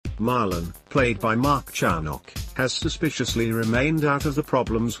Marlon, played by Mark Charnock, has suspiciously remained out of the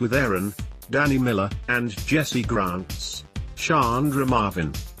problems with Aaron, Danny Miller, and Jesse Grant's Chandra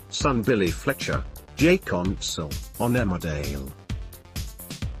Marvin, son Billy Fletcher, Jake Consell, on Emmerdale.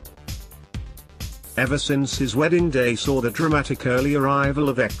 Ever since his wedding day saw the dramatic early arrival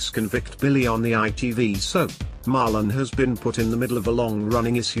of ex-convict Billy on the ITV soap, Marlon has been put in the middle of a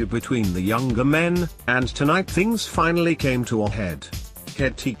long-running issue between the younger men, and tonight things finally came to a head.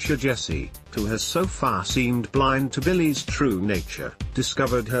 Head teacher Jessie, who has so far seemed blind to Billy's true nature,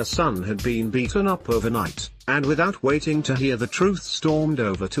 discovered her son had been beaten up overnight, and without waiting to hear the truth stormed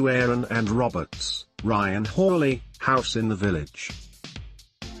over to Aaron and Robert's, Ryan Hawley, house in the village.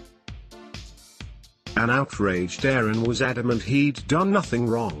 An outraged Aaron was adamant he'd done nothing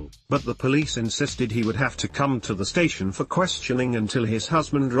wrong, but the police insisted he would have to come to the station for questioning until his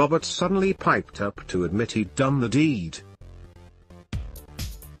husband Robert suddenly piped up to admit he'd done the deed.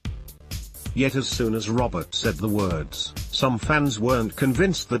 Yet as soon as Robert said the words, some fans weren't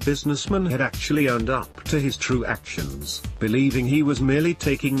convinced the businessman had actually owned up to his true actions, believing he was merely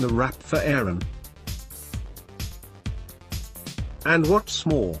taking the rap for Aaron. And what's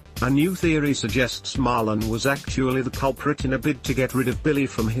more, a new theory suggests Marlon was actually the culprit in a bid to get rid of Billy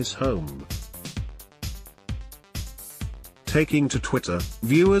from his home. Taking to Twitter,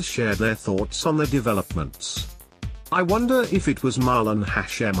 viewers shared their thoughts on the developments. "I wonder if it was Marlon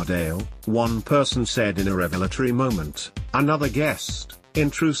Emmerdale," one person said in a revelatory moment. Another guessed,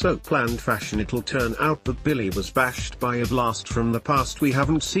 "In true soapland fashion it'll turn out that Billy was bashed by a blast from the past we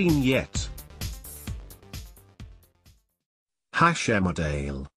haven't seen yet."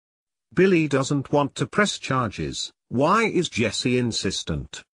 Emmerdale. Billy doesn't want to press charges. Why is Jesse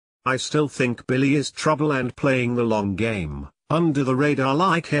insistent? I still think Billy is trouble and playing the long game, under the radar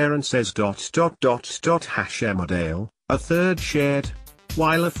like Aaron says. Emmerdale, a third shared,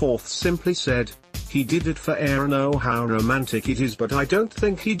 while a fourth simply said, "He did it for Aaron. Oh how romantic it is, but I don't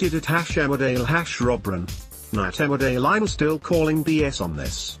think he did it." Emmerdale Robran. Night Emmerdale, I'm still calling BS on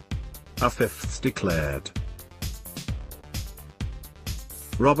this. A fifth declared.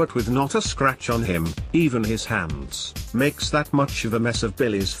 Robert, with not a scratch on him, even his hands, makes that much of a mess of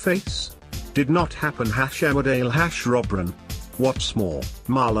Billy's face? Did not happen. Emmerdale Robran. What's more,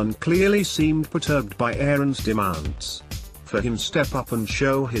 Marlon clearly seemed perturbed by Aaron's demands for him step up and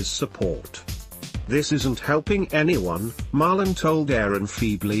show his support. "This isn't helping anyone," Marlon told Aaron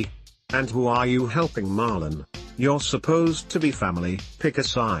feebly. "And who are you helping, Marlon? You're supposed to be family, pick a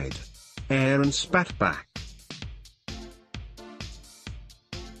side." Aaron spat back.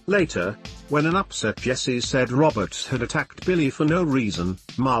 Later, when an upset Jesse said Robert had attacked Billy for no reason,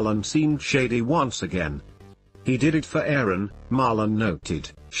 Marlon seemed shady once again. "He did it for Aaron," Marlon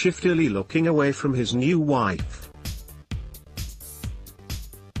noted, shiftily looking away from his new wife.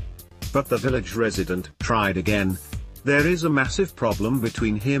 But the village resident tried again. "There is a massive problem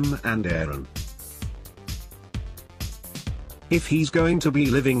between him and Aaron. If he's going to be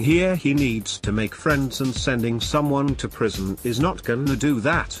living here he needs to make friends, and sending someone to prison is not gonna do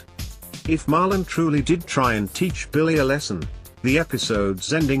that." If Marlon truly did try and teach Billy a lesson, the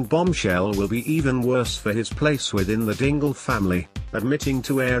episode's ending bombshell will be even worse for his place within the Dingle family, admitting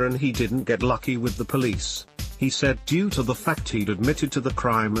to Aaron he didn't get lucky with the police. He said due to the fact he'd admitted to the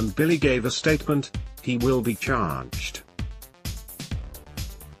crime and Billy gave a statement, he will be charged.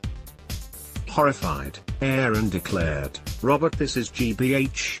 Horrified, Aaron declared, "Robert, this is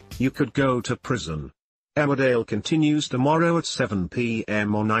GBH, you could go to prison." Emmerdale continues tomorrow at 7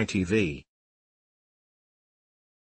 p.m. on ITV.